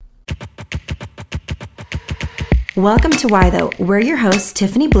Welcome to Why Though. We're your hosts,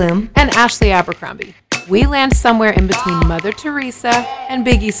 Tiffany Bloom and Ashley Abercrombie. We land somewhere in between Mother Teresa and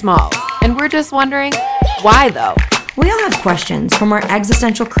Biggie Smalls, and we're just wondering, why though? We all have questions, from our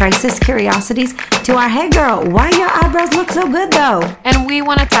existential crisis curiosities to our, hey girl, why your eyebrows look so good though? And we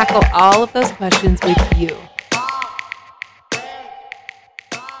want to tackle all of those questions with you.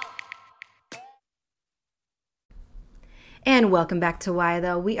 And welcome back to Why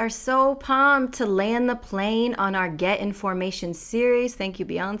Though. We are so pumped to land the plane on our Get Information series. Thank you,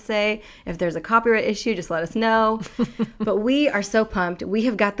 Beyonce. If there's a copyright issue, just let us know. But we are so pumped. We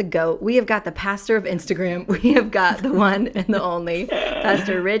have got the GOAT. We have got the pastor of Instagram. We have got the one and the only,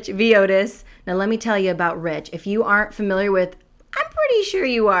 Pastor Rich Villodas. Now, let me tell you about Rich. If you aren't familiar with, I'm pretty sure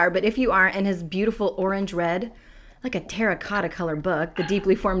you are, but if you aren't, in his beautiful orange-red, like a terracotta color book, The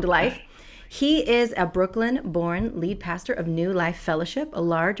Deeply Formed Life, he is a Brooklyn-born lead pastor of New Life Fellowship, a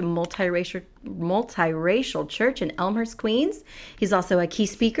large multiracial church in Elmhurst, Queens. He's also a key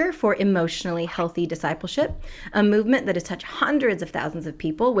speaker for Emotionally Healthy Discipleship, a movement that has touched hundreds of thousands of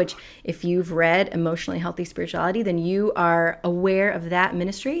people, which if you've read Emotionally Healthy Spirituality, then you are aware of that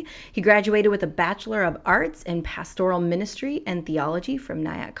ministry. He graduated with a Bachelor of Arts in Pastoral Ministry and Theology from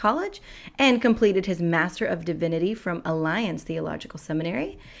Nyack College and completed his Master of Divinity from Alliance Theological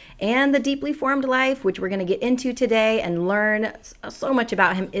Seminary. And The Deeply Formed Life, which we're going to get into today and learn so much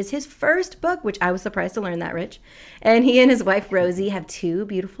about him, is his first book, which I was surprised to learn that, Rich. And he and his wife, Rosie, have two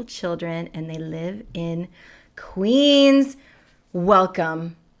beautiful children, and they live in Queens.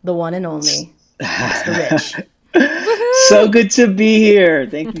 Welcome, the one and only, Mr. Rich. So good to be here.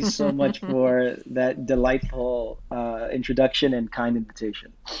 Thank you so much for that delightful introduction and kind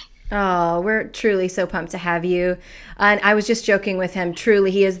invitation. Oh, we're truly so pumped to have you. And I was just joking with him.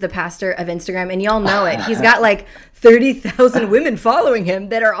 Truly, he is the pastor of Instagram, and y'all know it. He's got like 30,000 women following him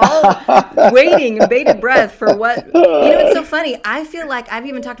that are all waiting in bated breath for what. You know, it's so funny. I feel like I've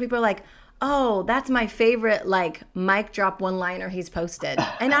even talked to people like, oh, that's my favorite, like, mic drop one-liner he's posted.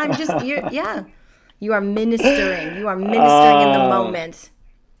 And I'm just, you are ministering. You are ministering in the moment.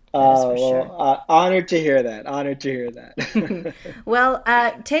 Honored to hear that. Honored to hear that. Well,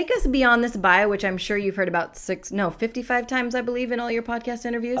 take us beyond this bio, which I'm sure you've heard about 55 times, I believe, in all your podcast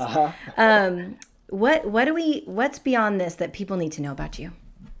interviews. What's beyond this that people need to know about you?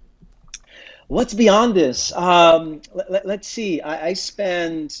 What's beyond this? Let's see. I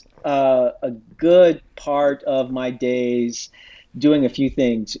spend a good part of my days doing a few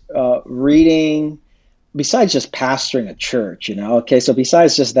things, reading. Besides just pastoring a church, okay, so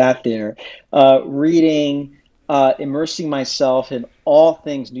besides just that reading, immersing myself in all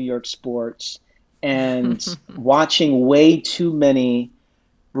things New York sports, and watching way too many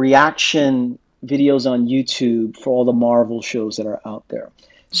reaction videos on YouTube for all the Marvel shows that are out there.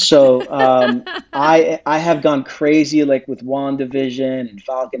 So I have gone crazy, like with WandaVision and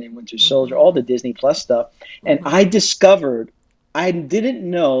Falcon and Winter Soldier, all the Disney Plus stuff, and I didn't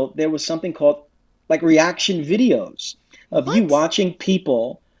know there was something called like reaction videos of you watching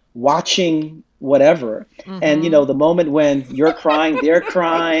people watching whatever. And, the moment when you're crying, they're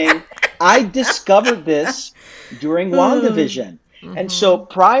crying. I discovered this during WandaVision. And so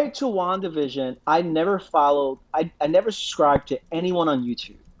prior to WandaVision, I never subscribed to anyone on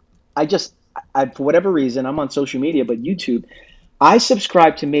YouTube. I for whatever reason, I'm on social media, but YouTube, I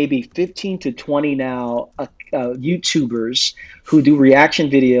subscribe to maybe 15 to 20 now YouTubers who do reaction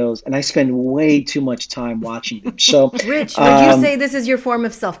videos, and I spend way too much time watching them. So, Rich, would you say this is your form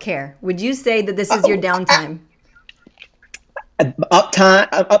of self-care? Would you say that this is your downtime? Uptime,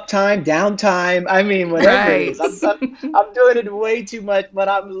 downtime. I mean, whatever it is. I'm doing it way too much, but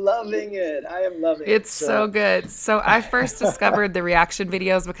I'm loving it. I am loving it. It's so good. So I first discovered the reaction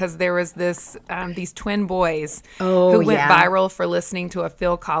videos because there was these twin boys who went viral for listening to a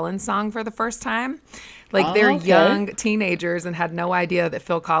Phil Collins song for the first time. Like they're young teenagers and had no idea that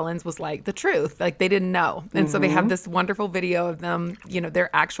Phil Collins was like the truth. Like they didn't know. And so they have this wonderful video of them, their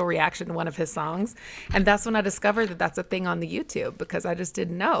actual reaction to one of his songs. And that's when I discovered that that's a thing on the YouTube because I just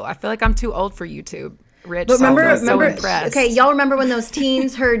didn't know. I feel like I'm too old for YouTube. Rich, but remember, so impressed. Okay, y'all remember when those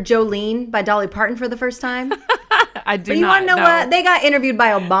teens heard Jolene by Dolly Parton for the first time? I do. But you want to know what? They got interviewed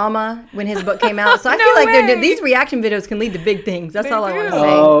by Obama when his book came out. So I feel like these reaction videos can lead to big things. That's all I want to say.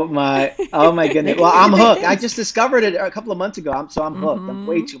 Oh my goodness! Well, I'm hooked. I just discovered it a couple of months ago. So I'm hooked. I'm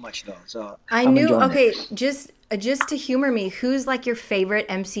way too much though. So I knew. Okay, just to humor me, who's like your favorite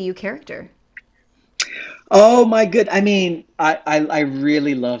MCU character? Oh my good. I mean, I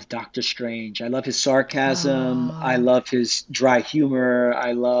really love Doctor Strange. I love his sarcasm. I love his dry humor.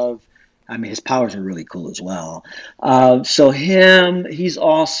 I love I mean, his powers are really cool as well. So he's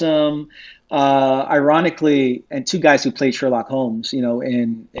awesome. Ironically, and two guys who played Sherlock Holmes,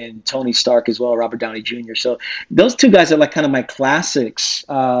 and Tony Stark as well, Robert Downey Jr. So those two guys are like kind of my classics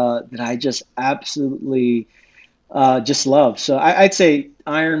that I just absolutely just love. So I'd say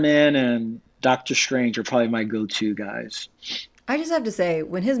Iron Man and Doctor Strange are probably my go-to guys. I just have to say,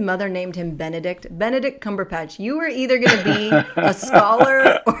 when his mother named him Benedict Cumberbatch, you were either going to be a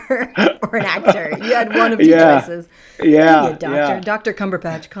scholar or an actor. You had one of two choices. Maybe a doctor. Yeah. Dr.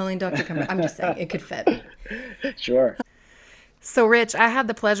 Cumberbatch, calling Dr. Cumberbatch. I'm just saying, it could fit. Sure. So, Rich, I had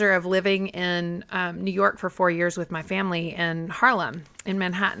the pleasure of living in New York for 4 years with my family in Harlem, in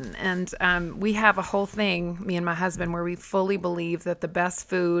Manhattan. And we have a whole thing, me and my husband, where we fully believe that the best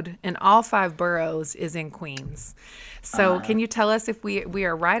food in all 5 boroughs is in Queens. So can you tell us if we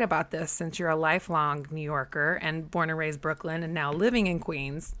are right about this, since you're a lifelong New Yorker and born and raised Brooklyn and now living in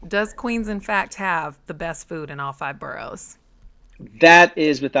Queens? Does Queens, in fact, have the best food in all 5 boroughs? That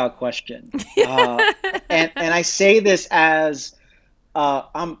is without question. And I say this as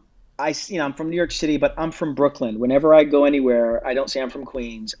I'm from New York City, but I'm from Brooklyn. Whenever I go anywhere, I don't say I'm from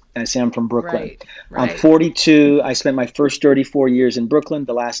Queens. I say I'm from Brooklyn. I'm Right. 42. I spent my first 34 years in Brooklyn,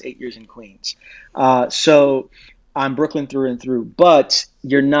 the last 8 years in Queens. So I'm Brooklyn through and through, but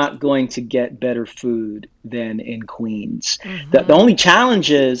you're not going to get better food than in Queens. The only challenge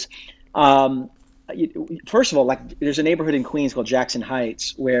is, um, first of all, like there's a neighborhood in Queens called Jackson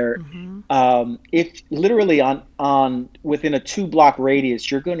Heights where if literally on within a 2 block radius,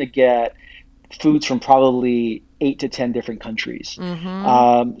 you're going to get foods from probably 8 to 10 different countries.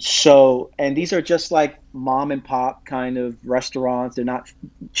 And these are just like mom and pop kind of restaurants. They're not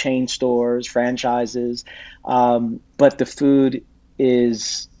chain stores, franchises, but the food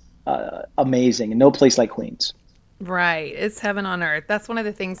is amazing, and no place like Queens. Right. It's heaven on earth. That's one of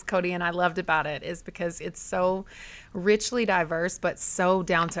the things Cody and I loved about it, is because it's so richly diverse, but so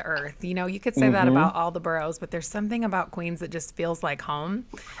down to earth. You could say that Hmm. about all the boroughs, but there's something about Queens that just feels like home.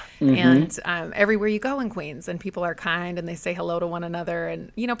 Hmm. And everywhere you go in Queens, and people are kind and they say hello to one another.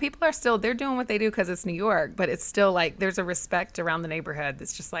 And, people are still, they're doing what they do because it's New York, but it's still like there's a respect around the neighborhood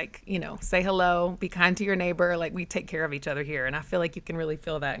that's just like, say hello, be kind to your neighbor. Like, we take care of each other here. And I feel like you can really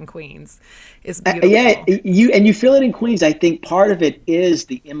feel that in Queens. It's Yeah, beautiful. you feel it in Queens. I think part of it is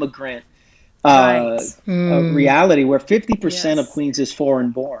the immigrant uh, Right. reality, where 50% of Yes. Queens is foreign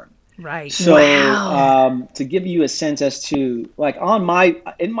born. Right. So Wow. to give you a sense as to like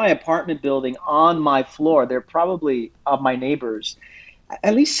in my apartment building on my floor, there are probably of my neighbors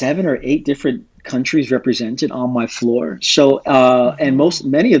at least 7 or 8 different countries represented on my floor. So and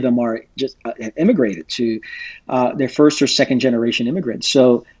many of them are just have immigrated to their first or second generation immigrants.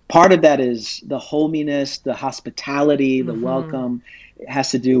 So part of that is the hominess, the hospitality, the welcome. It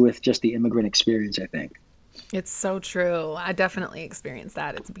has to do with just the immigrant experience, I think. It's so true. I definitely experienced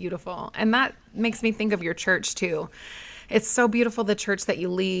that. It's beautiful. And that makes me think of your church too. It's so beautiful, the church that you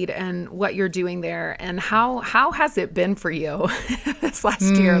lead and what you're doing there. And how has it been for you this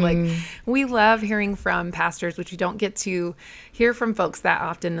last year? Like, we love hearing from pastors, which you don't get to hear from folks that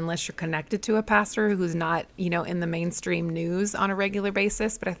often unless you're connected to a pastor who's not, in the mainstream news on a regular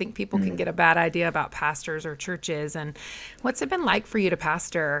basis. But I think people can get a bad idea about pastors or churches. And what's it been like for you to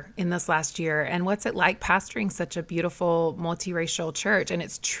pastor in this last year? And what's it like pastoring such a beautiful multiracial church? And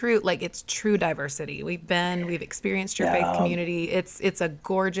it's true diversity. We've experienced your faith Um, community. It's a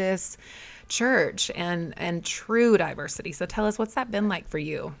gorgeous church and true diversity. So tell us, what's that been like for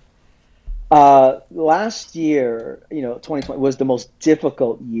you? Last year, 2020 was the most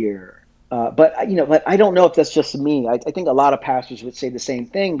difficult year. But I don't know if that's just me. I think a lot of pastors would say the same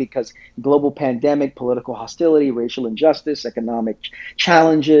thing because global pandemic, political hostility, racial injustice, economic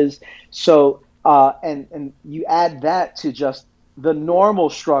challenges. So, and you add that to just the normal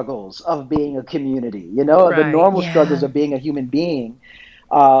struggles of being a community, the Right. normal struggles Yeah. of being a human being.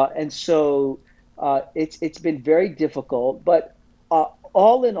 And so it's been very difficult. But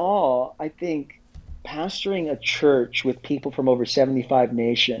all in all, I think pastoring a church with people from over 75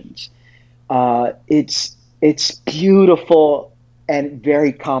 nations, it's beautiful and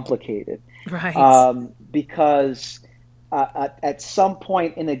very complicated Right. because at some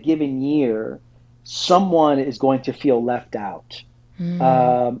point in a given year, someone is going to feel left out.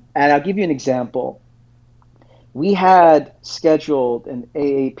 And I'll give you an example. We had scheduled an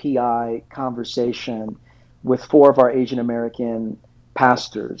AAPI conversation with 4 of our Asian American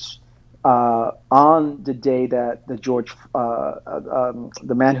pastors on the day that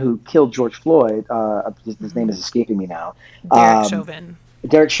the man who killed George Floyd, his name is escaping me now, Derek um, Chauvin.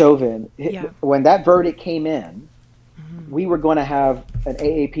 Derek Chauvin, Yeah. when that verdict came in, we were going to have an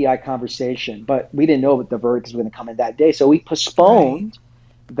AAPI conversation, but we didn't know the verdict was going to come in that day. So we postponed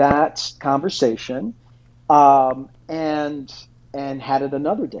that conversation, and had it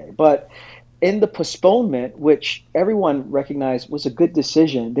another day. But in the postponement, which everyone recognized was a good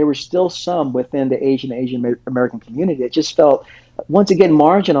decision, there were still some within the Asian American community that just felt once again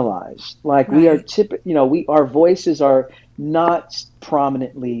marginalized. Like we are our voices are not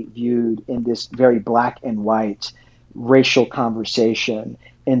prominently viewed in this very black and white racial conversation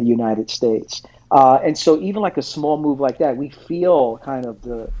in the United States. And so even like a small move like that, we feel kind of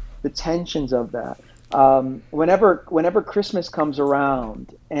the tensions of that. Whenever Christmas comes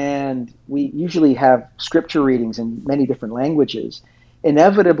around, and we usually have scripture readings in many different languages,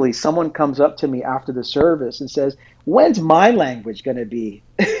 inevitably someone comes up to me after the service and says, "When's my language going to be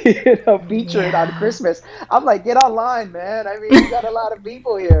featured on Christmas?" I'm like, "Get online, man. I mean, you got a lot of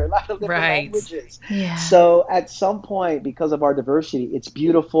people here, a lot of different languages." Yeah. So at some point, because of our diversity, it's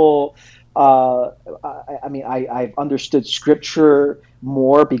beautiful. I've understood scripture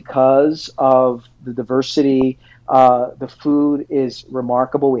more because of the diversity. The food is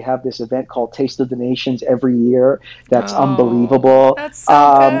remarkable. We have this event called Taste of the Nations every year. That's unbelievable. That's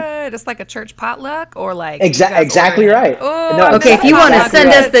so good. It's like a church potluck, or like exactly right. Oh, no, okay, if you want to send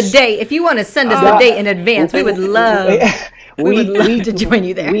us the date, in advance, we would love. We would love to join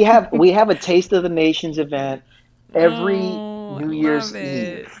you there. We have a Taste of the Nations event every New Year's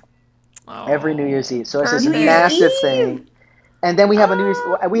Eve. Every New Year's Eve. So it's this massive thing. And then we have a New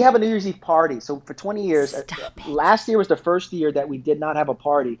Year's Eve party. So for 20 years, last year was the first year that we did not have a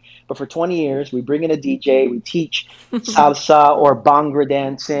party. But for 20 years, we bring in a DJ, we teach salsa or bhangra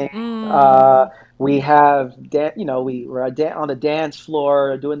dancing. We have, we're on the dance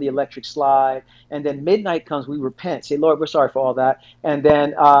floor doing the electric slide. And then midnight comes, we repent, say, "Lord, we're sorry for all that." And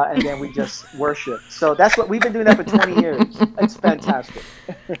then we just worship. So that's what we've been doing that for 20 years. It's fantastic.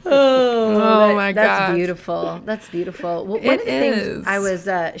 My God. That's beautiful. That's beautiful. Well, one of the things I was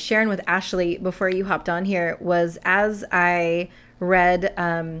sharing with Ashley before you hopped on here was, as I read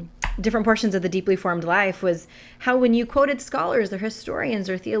different portions of the Deeply Formed Life, was how when you quoted scholars or historians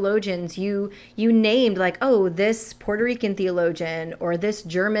or theologians, you named like, oh, this Puerto Rican theologian or this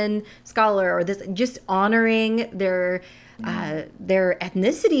German scholar, or this, just honoring their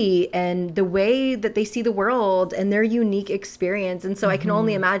ethnicity and the way that they see the world and their unique experience. And so I can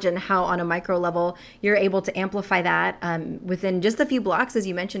only imagine how on a micro level you're able to amplify that within just a few blocks, as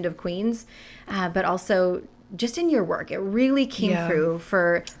you mentioned, of Queens, but also just in your work. It really came through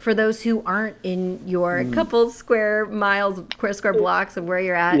for those who aren't in your couple square miles, square blocks of where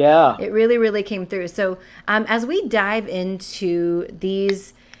you're at. Yeah. It really, really came through. So as we dive into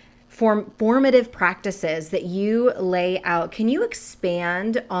these formative practices that you lay out, can you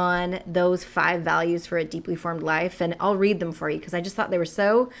expand on those 5 values for a deeply formed life? And I'll read them for you because I just thought they were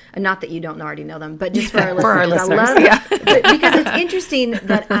so, not that you don't already know them, but just for our listeners. I love because it's interesting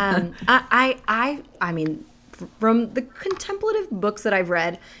that I mean, from the contemplative books that I've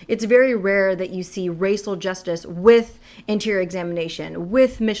read, it's very rare that you see racial justice with interior examination,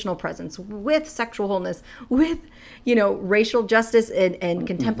 with missional presence, with sexual wholeness, with, racial justice and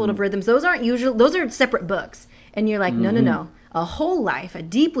contemplative rhythms. Those are separate books. And you're like, no. A whole life, a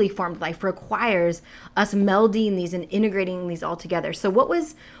deeply formed life, requires us melding these and integrating these all together. So what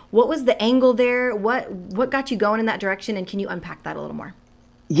was the angle there? What got you going in that direction? And can you unpack that a little more?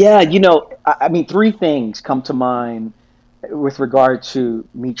 Yeah, 3 things come to mind with regard to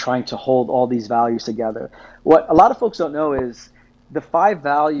me trying to hold all these values together. What a lot of folks don't know is the 5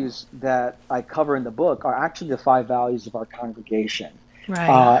 values that I cover in the book are actually the 5 values of our congregation.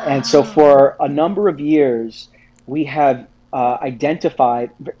 Right. And so for a number of years, we have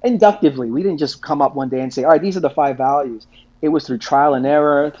identified inductively. We didn't just come up one day and say, all right, these are the 5 values. It was through trial and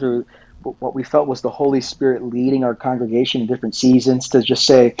error, through what we felt was the Holy Spirit leading our congregation in different seasons to just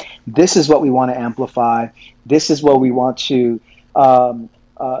say, this is what we want to amplify. This is what we want to,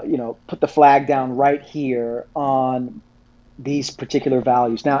 put the flag down right here on these particular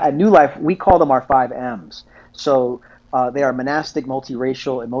values. Now, at New Life, we call them our 5 M's. So they are monastic,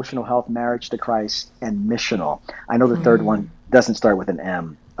 multiracial, emotional health, marriage to Christ, and missional. I know the third one doesn't start with an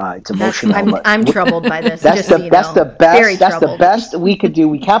M. It's emotional. I'm troubled by this. That's the best we could do.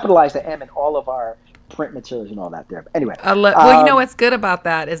 We capitalize the M in all of our print materials and all that there. But anyway. What's good about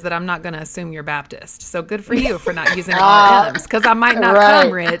that is that I'm not going to assume you're Baptist. So good for you for not using all M's, because I might not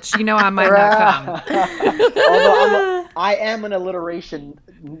come, Rich. I might not come. Although I am an alliteration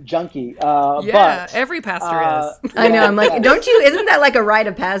junkie. But every pastor is. I know. I'm like, don't you? Isn't that like a rite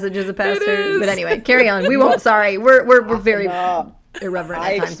of passage as a pastor? But anyway, carry on. We won't. Sorry, we're very. irreverent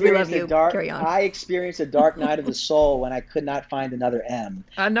at times. We love you. Carry on. I experienced a dark night of the soul when I could not find another M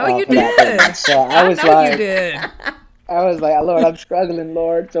I know you for that did. thing. So I know you did. I was like, Lord, I'm struggling,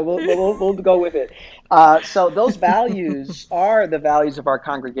 Lord. So we'll go with it. So those values are the values of our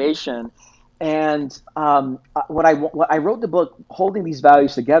congregation. And what I wrote the book holding these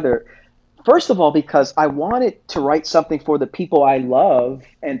values together. First of all, because I wanted to write something for the people I love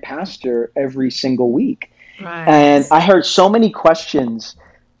and pastor every single week. And Right. I heard so many questions.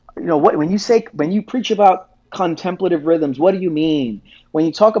 When you preach about contemplative rhythms, what do you mean? When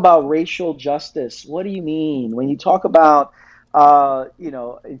you talk about racial justice, what do you mean? When you talk about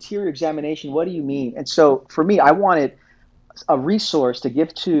interior examination, what do you mean? And so for me, I wanted a resource to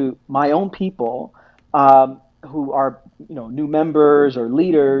give to my own people, who are new members or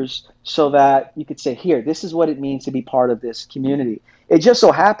leaders, so that you could say, here, this is what it means to be part of this community. It just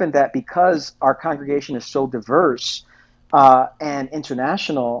so happened that because our congregation is so diverse and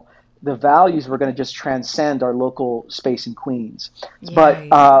international, the values were going to just transcend our local space in Queens. But Yay.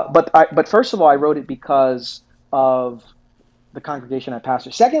 but first of all, I wrote it because of the congregation I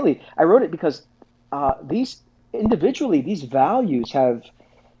pastor. Secondly, I wrote it because these values have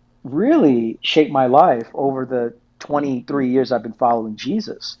really shaped my life over the 23 years I've been following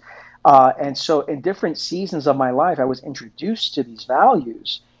Jesus. And so, in different seasons of my life, I was introduced to these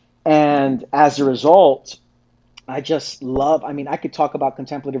values. And as a result, I just love, I mean, I could talk about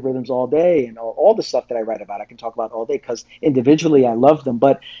contemplative rhythms all day, and all the stuff that I write about, I can talk about all day because individually I love them.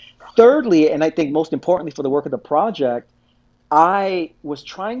 But thirdly, and I think most importantly for the work of the project, I was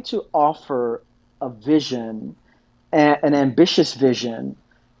trying to offer a vision, an ambitious vision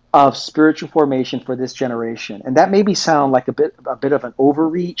of spiritual formation for this generation. And that maybe sound like a bit of an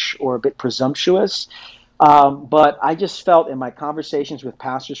overreach or a bit presumptuous, but I just felt in my conversations with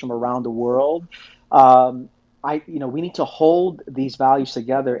pastors from around the world, um, we need to hold these values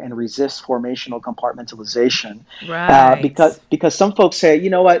together and resist formational compartmentalization, Right. because some folks say, you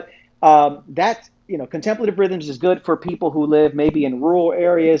know what, that contemplative rhythms is good for people who live maybe in rural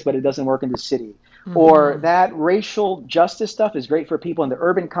areas, but it doesn't work in the city. Or Mm-hmm. that racial justice stuff is great for people in the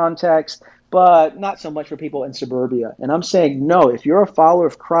urban context, but not so much for people in suburbia. And I'm saying, no, if you're a follower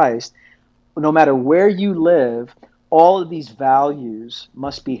of Christ, no matter where you live, all of these values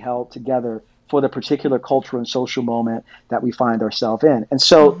must be held together for the particular cultural and social moment that we find ourselves in. And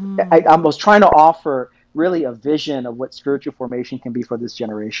so Mm-hmm. I was trying to offer really a vision of what spiritual formation can be for this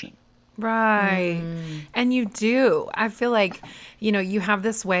generation. Right. And you do. I feel like, you have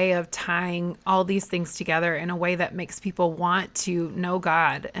this way of tying all these things together in a way that makes people want to know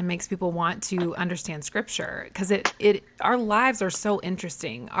God and makes people want to understand scripture, because our lives are so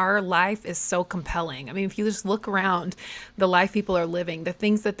interesting. Our life is so compelling. I mean, if you just look around the life people are living, the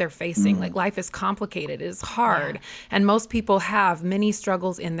things that they're facing, like life is complicated, it is hard. And most people have many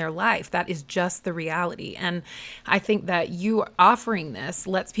struggles in their life. That is just the reality. And I think that you offering this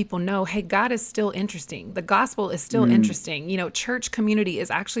lets people know, hey, God is still interesting. The gospel is still interesting. Church community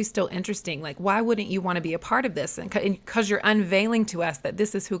is actually still interesting. Like, why wouldn't you want to be a part of this? And because you're unveiling to us that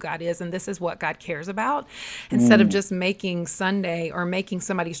this is who God is and this is what God cares about, instead of just making Sunday or making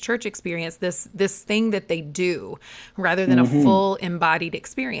somebody's church experience this thing that they do, rather than a full embodied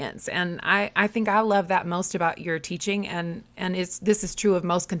experience. And I think I love that most about your teaching, and this is true of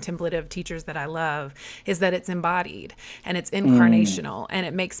most contemplative teachers that I love, is that it's embodied and it's incarnational, and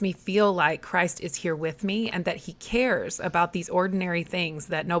it makes me feel like Christ is here with me, and that he cares about these ordinary things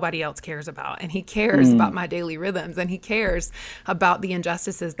that nobody else cares about, and he cares about my daily rhythms, and he cares about the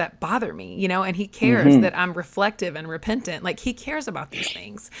injustices that bother me, and he cares that I'm reflective and repentant. Like, he cares about these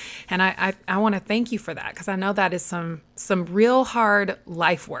things. And I want to thank you for that, because I know that is some real hard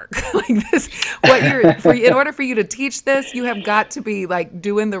life work. Like this, in order for you to teach this, you have got to be like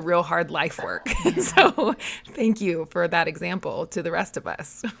doing the real hard life work. So thank you for that example to the rest of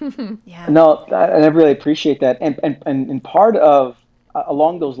us. Yeah. No, and I really appreciate that. And part of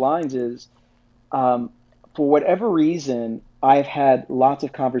along those lines is, um, for whatever reason, I've had lots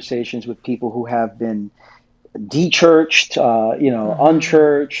of conversations with people who have been de-churched,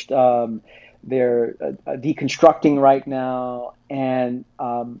 unchurched. They're deconstructing right now, and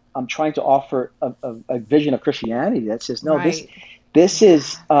I'm trying to offer a vision of Christianity that says, no, this Right. this Yeah.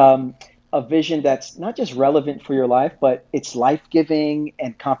 is a vision that's not just relevant for your life, but it's life-giving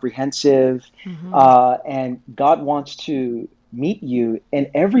and comprehensive, and God wants to meet you in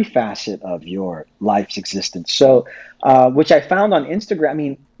every facet of your life's existence. So, which I found on Instagram. I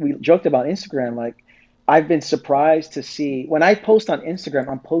mean, we joked about Instagram, like, I've been surprised to see when I post on Instagram,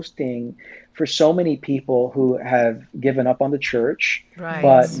 I'm posting for so many people who have given up on the church, but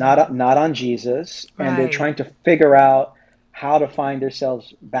Right. not on Jesus, and they're Right. trying to figure out, how to find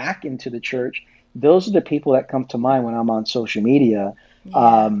themselves back into the church, those are the people that come to mind when I'm on social media. Yeah.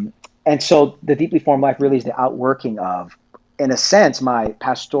 Um, and so the Deeply Formed Life really is the outworking of, in a sense, my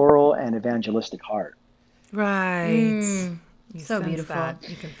pastoral and evangelistic heart. Right. You So sense that. beautiful.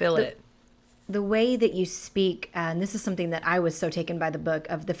 You can feel The it. the way that you speak, and this is something that I was so taken by the book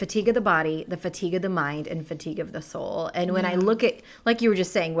of the fatigue of the body, the fatigue of the mind, and fatigue of the soul. And when I Yeah. look at, like you were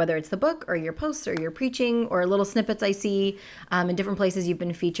just saying, whether it's the book or your posts or your preaching or little snippets I see in different places you've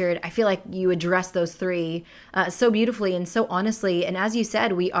been featured, I feel like you address those three so beautifully and so honestly. And as you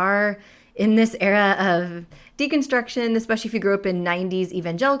said, we are in this era of deconstruction, especially if you grew up in 90s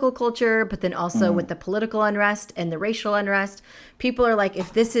evangelical culture, but then also with Mm, the political unrest and the racial unrest, people are like,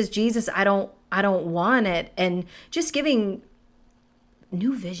 if this is Jesus, I don't want it. And just giving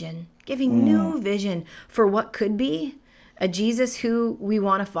mm, new vision for what could be a Jesus who we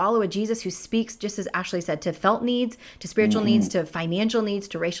want to follow, a Jesus who speaks, just as Ashley said, to felt needs, to spiritual needs, mhm. to financial needs,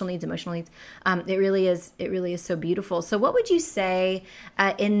 to racial needs, emotional needs. It really is. It really is so beautiful. So, what would you say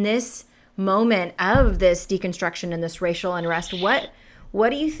in this moment of this deconstruction and this racial unrest? What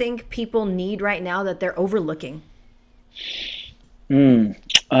do you think people need right now that they're overlooking? Mm.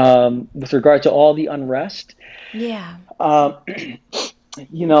 With regard to all the unrest, Yeah. um,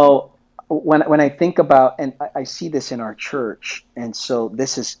 you know, when I think about, and I see this in our church, and so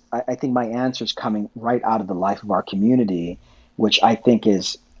this is, I think my answer is coming right out of the life of our community, which I think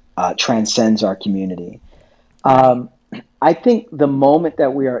is transcends our community. Right. Um, I think the moment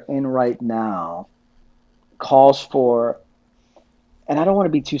that we are in right now calls for, and I don't want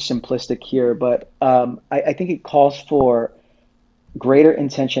to be too simplistic here, but I think it calls for greater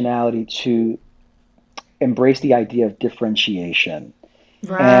intentionality to embrace the idea of differentiation.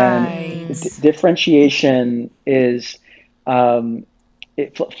 And Right. differentiation is, um,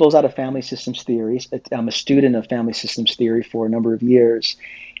 flows out of family systems theories. I'm a student of family systems theory for a number of years,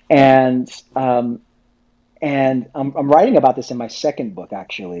 and I'm writing about this in my second book,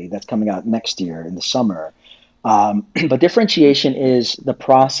 actually, that's coming out next year in the summer. But differentiation is the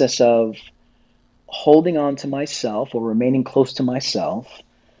process of holding on to myself or remaining close to myself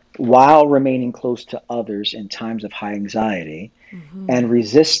while remaining close to others in times of high anxiety and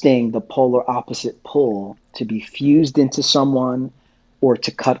resisting the polar opposite pull to be fused into someone or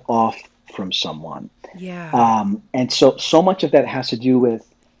to cut off from someone. Yeah. And so much of that has to do with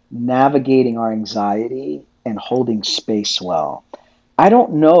navigating our anxiety and holding space well. I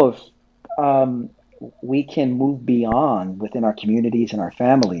don't know if we can move beyond within our communities and our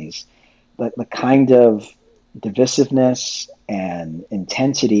families the kind of divisiveness and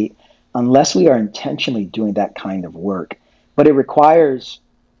intensity unless we are intentionally doing that kind of work. But it requires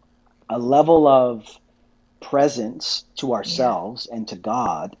a level of presence to Yeah. ourselves and to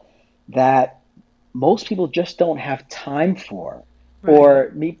God that most people just don't have time for, Right.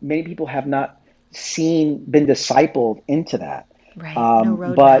 or many people have not been discipled into that. Right. No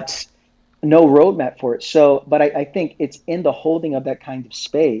roadmap. But no roadmap for it. So, but I think it's in the holding of that kind of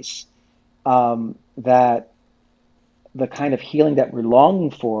space that the kind of healing that we're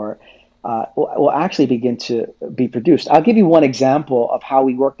longing for will actually begin to be produced. I'll give you one example of how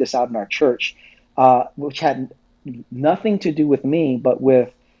we work this out in our church, which had nothing to do with me, but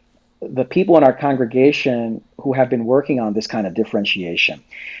with the people in our congregation who have been working on this kind of differentiation.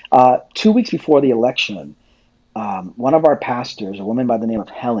 2 weeks before the election, one of our pastors, a woman by the name of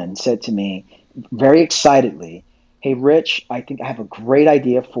Helen, said to me very excitedly, "Hey, Rich, I think I have a great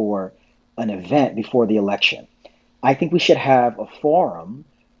idea for an event before the election. I think we should have a forum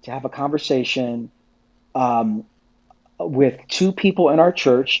to have a conversation um, with two people in our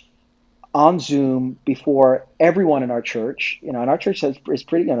church on Zoom before everyone in our church. And our church is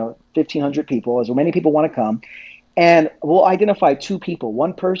pretty, 1,500 people, as many people want to come. And we'll identify two people,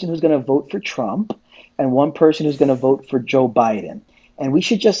 one person who's going to vote for Trump and one person who's going to vote for Joe Biden. And we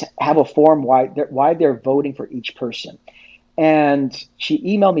should just have a forum why they're voting for each person." And she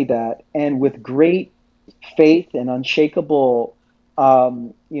emailed me that, and with great faith and unshakable,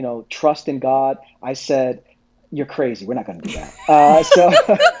 trust in God, I said, "You're crazy. We're not going to do that."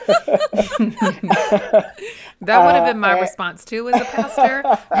 That would have been my And, response too as a pastor.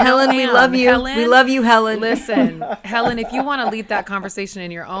 No, Helen, we love ma'am. you. We Helen, love you, Helen. listen, Helen, if you want to lead that conversation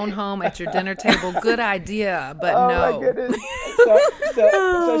in your own home at your dinner table, good idea, but oh my no. goodness. So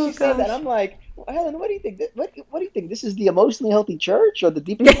Oh she said that. gosh. I'm like, "Well, Helen, what do you think? What do you think? This is the emotionally healthy church or the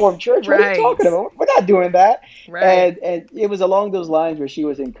deeply formed church? What are you Right. talking about? We're not doing that." Right. And it was along those lines where she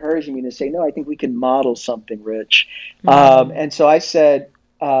was encouraging me to say, "No, I think we can model something, Rich." And so I said,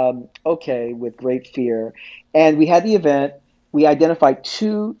 "Okay," with great fear. And we had the event. We identified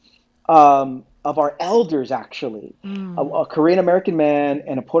two of our elders, actually. A Korean American man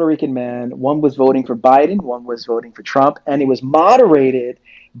and a Puerto Rican man. One was voting for Biden, one was voting for Trump, and it was moderated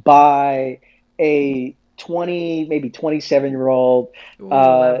by a 20, maybe 27-year-old Ooh,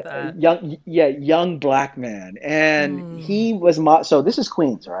 love that. young black man. And he was so this is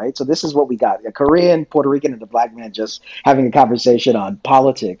Queens, right? So this is what we got: a Korean, Puerto Rican, and a black man just having a conversation on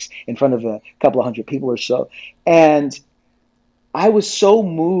politics in front of a couple of hundred people or so. And I was so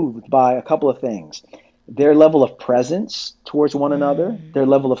moved by a couple of things: their level of presence towards one another, their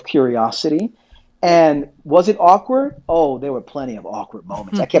level of curiosity. And was it awkward? Oh, there were plenty of awkward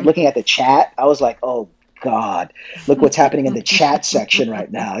moments. I kept looking at the chat. I was like, oh God, look what's happening in the chat section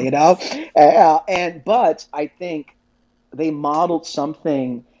right now, you know? But I think they modeled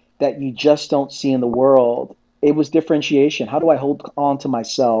something that you just don't see in the world. It was differentiation. How do I hold on to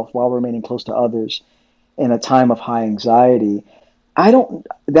myself while remaining close to others in a time of high anxiety?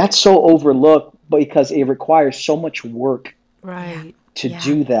 That's so overlooked because it requires so much work Right. to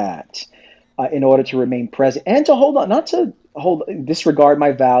do that in order to remain present and to hold on, not to disregard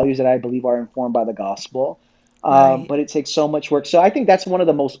my values that I believe are informed by the gospel. Right. But it takes so much work. So I think that's one of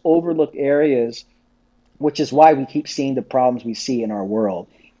the most overlooked areas, which is why we keep seeing the problems we see in our world.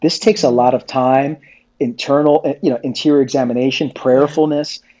 This takes a lot of time, interior examination,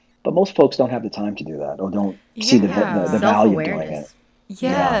 prayerfulness, but most folks don't have the time to do that or don't see the Yeah. value of doing it. Self-awareness.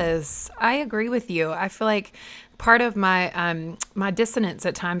 Yes, I agree with you. I feel like part of my my dissonance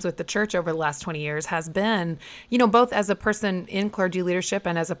at times with the church over the last 20 years has been, both as a person in clergy leadership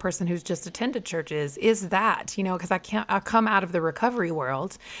and as a person who's just attended churches, is that, because I come out of the recovery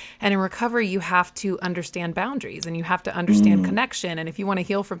world, and in recovery you have to understand boundaries and you have to understand connection. And if you want to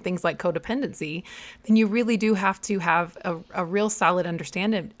heal from things like codependency, then you really do have to have a real solid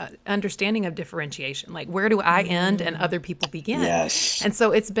understanding of differentiation. Like, where do I end and other people begin? Yes. And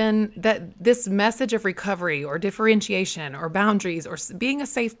so it's been that this message of recovery or differentiation or boundaries or being a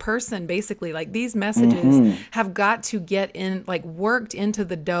safe person, basically, like these messages have got to get in, like worked into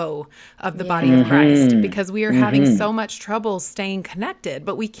the dough of the body of Christ, because we are having so much trouble staying connected,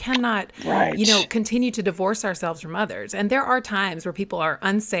 but we cannot, continue to divorce ourselves from others. And there are times where people are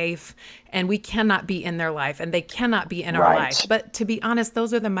unsafe and we cannot be in their life and they cannot be in our life. But to be honest,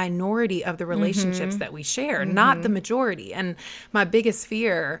 those are the minority of the relationships that we share, not the majority. And my biggest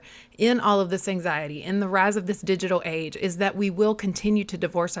fear in all of this anxiety, in the rise of this digital age, is that we will continue to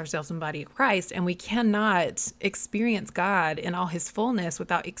divorce ourselves from the body of Christ, and we cannot experience God in all his fullness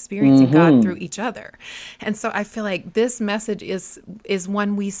without experiencing God through each other. And so I feel like this message is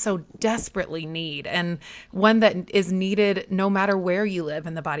one we so desperately need, and one that is needed no matter where you live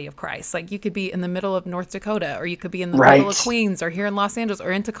in the body of Christ. Like, you could be in the middle of North Dakota, or you could be in the middle of Queens, or here in Los Angeles,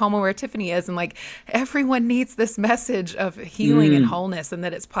 or in Tacoma where Tiffany is. And like, everyone needs this message of healing and wholeness, and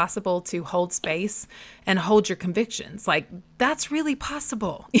that it's possible to hold space and hold your convictions. Like, that's really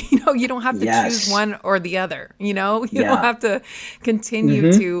possible. You don't have to choose one or the other. You don't have to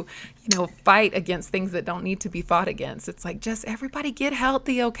continue to, fight against things that don't need to be fought against. It's like, just everybody get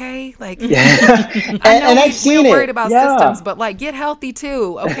healthy, okay? Like, I know we're worried about systems, but like, get healthy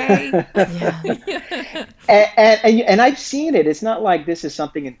too, okay? And I've seen it. It's not like this is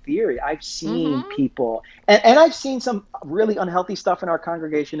something in theory. I've seen people, and I've seen some really unhealthy stuff in our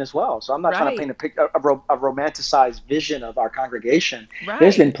congregation as well. So I'm not trying to paint a romanticized vision of our congregation.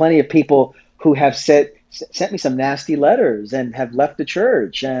 There's been plenty of people who have sent me some nasty letters and have left the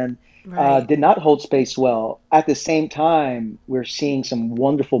church and did not hold space well. At the same time, we're seeing some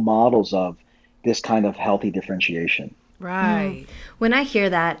wonderful models of this kind of healthy differentiation. Right. When I hear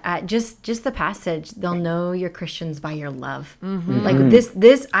that, just the passage, they'll know you're Christians by your love. Like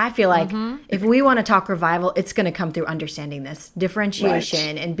this, I feel like if we want to talk revival, it's going to come through understanding this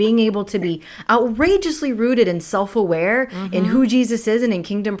differentiation and being able to be outrageously rooted and self-aware in who Jesus is and in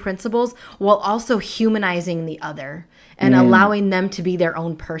kingdom principles, while also humanizing the other and allowing them to be their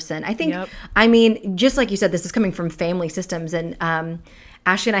own person. I think, I mean, just like you said, this is coming from family systems, and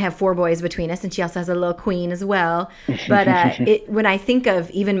Ashley and I have 4 boys between us, and she also has a little queen as well. But when I think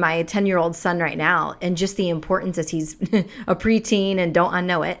of even my 10-year-old son right now, and just the importance as he's a preteen and don't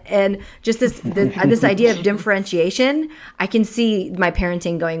unknow it, and just this idea of differentiation, I can see my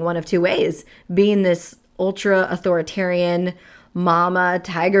parenting going one of 2 ways: being this ultra authoritarian mama,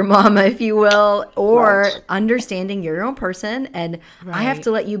 tiger mama, if you will, or understanding you're your own person, and I have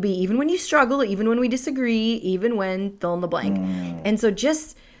to let you be, even when you struggle, even when we disagree, even when fill in the blank. And so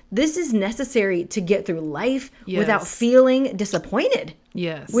just, this is necessary to get through life without feeling disappointed.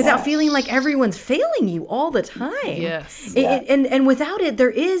 Without feeling like everyone's failing you all the time. And without it,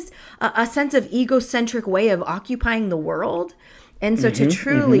 there is a sense of egocentric way of occupying the world. And so to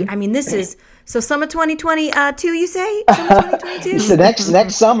truly, I mean, this is so summer 2022. You say summer 2022. So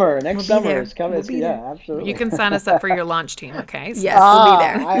next summer, We'll be there. is coming. We'll be there. Yeah, absolutely. You can sign us up for your launch team, okay? So- Yes, we'll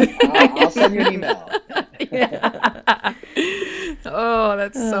be there. I'll send you an email. Oh,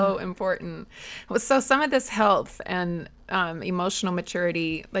 that's so important. Well, so some of this health and emotional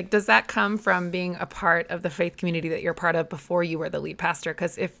maturity, like, does that come from being a part of the faith community that you're part of before you were the lead pastor?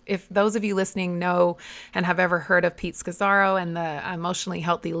 Because if those of you listening know and have ever heard of Pete Scazzaro and the Emotionally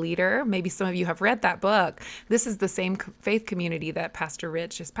Healthy Leader, maybe some of you have read that book. This is the same faith community that Pastor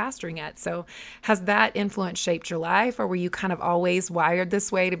Rich is pastoring at. So has that influence shaped your life, or were you kind of always wired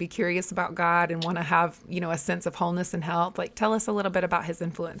this way to be curious about God and want to have, a sense of wholeness and health? Like, tell us a little bit about his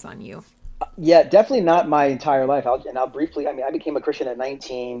influence on you. Yeah, definitely not my entire life. I'll briefly, I became a Christian at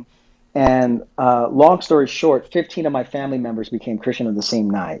 19, and long story short, 15 of my family members became Christian on the same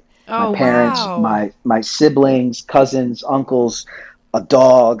night. My Oh, parents, wow. my siblings, cousins, uncles, a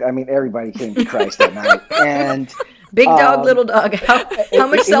dog. I mean, everybody came to Christ that night. And Big dog, little dog. How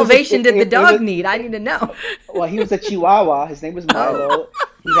much salvation did the dog need? I need to know. well, he was a Chihuahua. His name was Milo.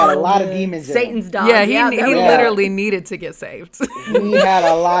 He got a lot of demons in him. Satan's dog. Yeah, he Yeah. literally needed to get saved. He had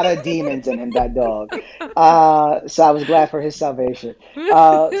a lot of demons in him, that dog. So I was glad for his salvation.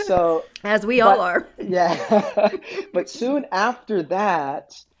 As we all are. Yeah. But soon after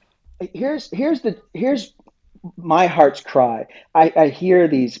that, here's my heart's cry. I hear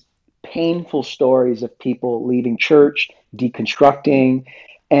these painful stories of people leaving church, deconstructing,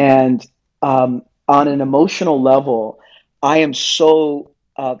 and on an emotional level, I am so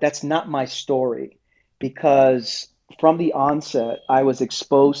that's not my story, because from the onset I was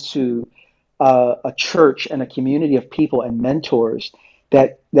exposed to a church and a community of people and mentors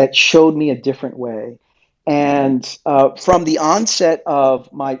that showed me a different way. And from the onset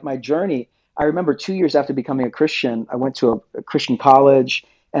of my journey, I remember 2 years after becoming a Christian, I went to a Christian college,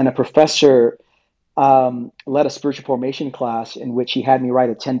 and a professor led a spiritual formation class in which he had me write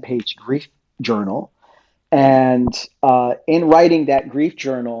a 10-page grief journal. And in writing that grief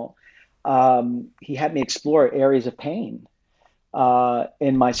journal, he had me explore areas of pain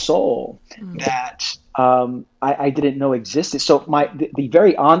in my soul that I didn't know existed. So the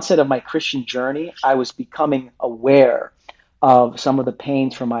very onset of my Christian journey, I was becoming aware of some of the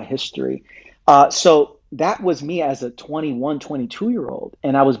pains from my history. So that was me as a 21, 22-year-old,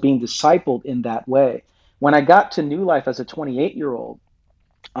 and I was being discipled in that way. When I got to New Life as a 28-year-old,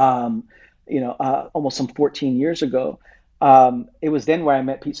 almost some 14 years ago, it was then where I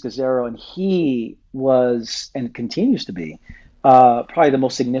met Pete Scazzaro, and he was and continues to be probably the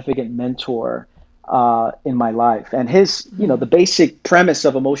most significant mentor in my life. And his, the basic premise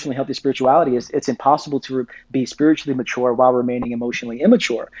of emotionally healthy spirituality is it's impossible to be spiritually mature while remaining emotionally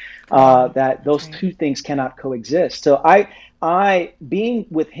immature. That those two things cannot coexist. So I being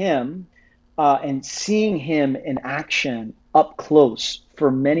with him and seeing him in action up close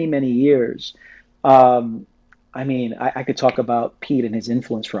for many, many years. I could talk about Pete and his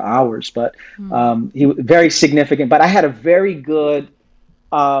influence for hours, but he was very significant. But I had a very good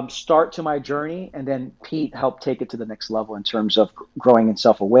start to my journey, and then Pete helped take it to the next level in terms of growing in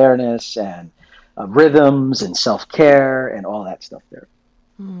self-awareness and rhythms and self-care and all that stuff there.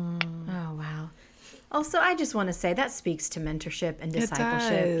 Oh, wow. Also, I just want to say that speaks to mentorship and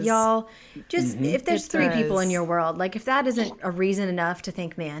discipleship. Y'all, just if there's three people in your world, like if that isn't a reason enough to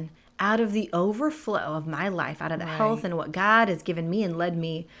think, man, out of the overflow of my life, out of the health and what God has given me and led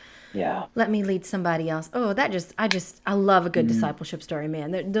me, let me lead somebody else. Oh, I love a good discipleship story,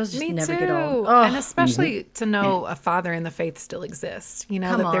 man. Those just never get old. Oh. And especially to know a father in the faith still exists.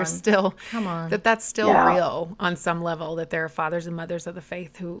 There's still, that's still real on some level, that there are fathers and mothers of the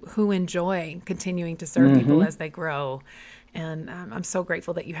faith who enjoy continuing to serve people as they grow. And I'm so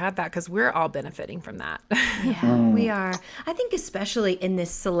grateful that you had that, because we're all benefiting from that. Yeah, we are. I think especially in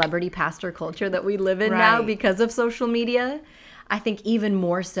this celebrity pastor culture that we live in now because of social media, I think even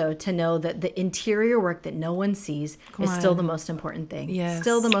more so to know that the interior work that no one sees is still the most important thing. Yes.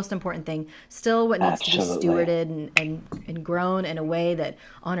 Still the most important thing. Still what needs to be stewarded and grown in a way that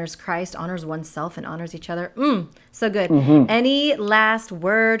honors Christ, honors oneself, and honors each other. So good. Any last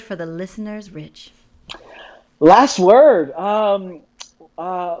word for the listeners, Rich? Last word.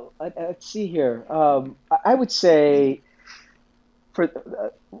 Let's see here. I would say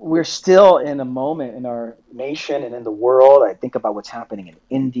we're still in a moment in our nation and in the world. I think about what's happening in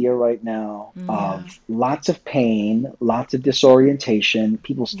India right now, of lots of pain, lots of disorientation,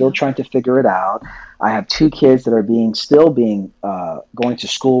 people still trying to figure it out. I have two kids that are still going to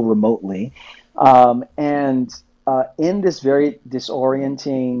school remotely. And in this very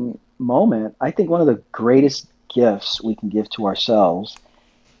disorienting moment, I think one of the greatest gifts we can give to ourselves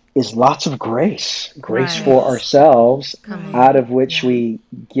is lots of grace Right. for ourselves, Come out on. of which we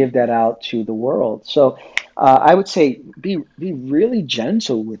give that out to the world. So I would say be really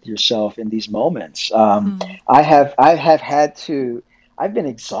gentle with yourself in these moments. I have had to. I've been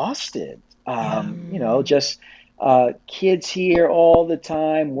exhausted. Yeah. Just kids here all the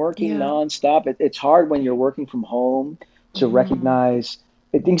time, working Yeah. nonstop. It's hard when you're working from home to recognize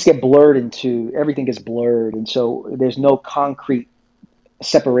that things get blurred into everything gets blurred, and so there's no concrete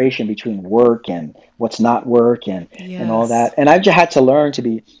separation between work and what's not work and all Yes. that. And I've just had to learn to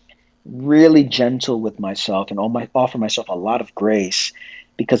be really gentle with myself and offer myself a lot of grace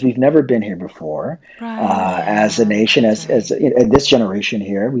because we've never been here before Right. as a nation, That's right. as in this generation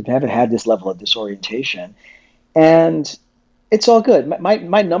here. We haven't had this level of disorientation. And it's all good. My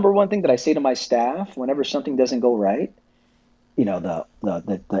number one thing that I say to my staff whenever something doesn't go right,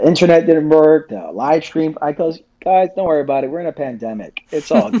 the internet didn't work, the live stream. I goes, guys, don't worry about it. We're in a pandemic.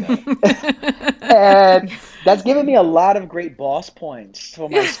 It's all good. And that's given me a lot of great boss points for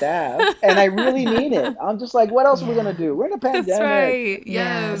my staff, and I really mean it. I'm just like, what else are we gonna Yeah. do? We're in a That's pandemic. right.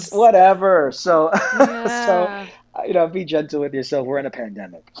 Yeah. Yes. Whatever. So, so Yeah. be gentle with yourself. We're in a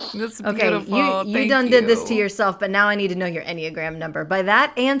pandemic. That's Okay, beautiful. you Thank done did this to you. yourself, but now I need to know your Enneagram number. By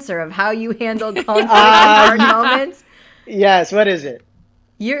that answer of how you handle conflict and Ah, hard moments, yes. What is it?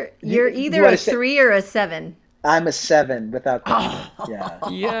 you're Do you either want a to say? 3 or a 7. I'm a 7 without question. Yeah. Oh,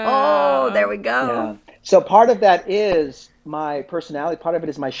 Yeah. there we go. Yeah. So part of that is my personality. Part of it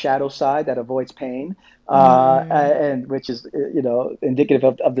is my shadow side that avoids pain, and which is indicative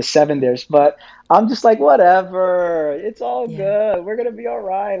of the 7 there. But I'm just like, whatever. It's all Yeah. good. We're gonna be all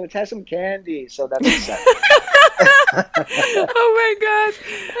right. Let's have some candy. So that's the 7. Oh my gosh.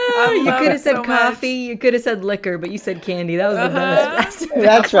 I You love could it have said so coffee, much. you could have said liquor, but you said candy. That was the Uh-huh. best.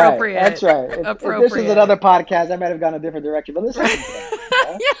 That's right. Appropriate. That's right. If this was Appropriate. another podcast, I might have gone a different direction. But let's have some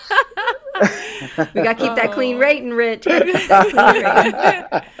candy. We got to keep that clean rating, Rich. Gotta keep that clean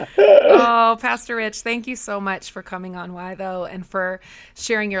rating. Oh, Pastor Rich, thank you so much for coming on Why Though and for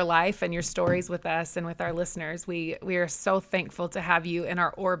sharing your life and your stories with us and with our listeners. We are so thankful to have you in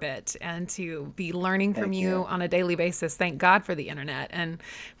our orbit and to be learning from Thank you you. on a daily basis. Thank God for the internet. And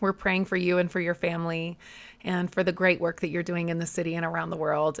we're praying for you and for your family and for the great work that you're doing in the city and around the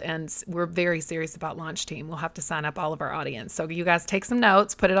world. And we're very serious about Launch Team. We'll have to sign up all of our audience. So you guys take some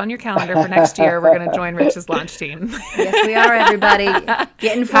notes, put it on your calendar for next year. We're going to join Rich's Launch Team. Yes, we are, everybody. Get Have a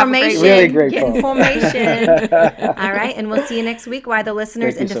great information. week. Really grateful. Get information. All right, and we'll see you next week, Why the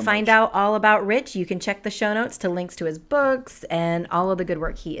listeners. Thank And you to so find much. out all about Rich, you can check the show notes to links to his books and all of the good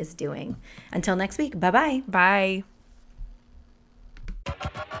work he is doing. Until next week, bye-bye. Bye.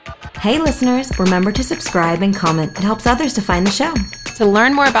 Hey, listeners, remember to subscribe and comment. It helps others to find the show. To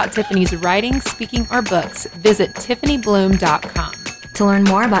learn more about Tiffany's writing, speaking, or books, visit TiffanyBloom.com. To learn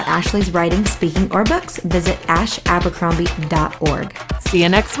more about Ashley's writing, speaking, or books, visit ashabercrombie.org. See you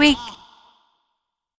next week.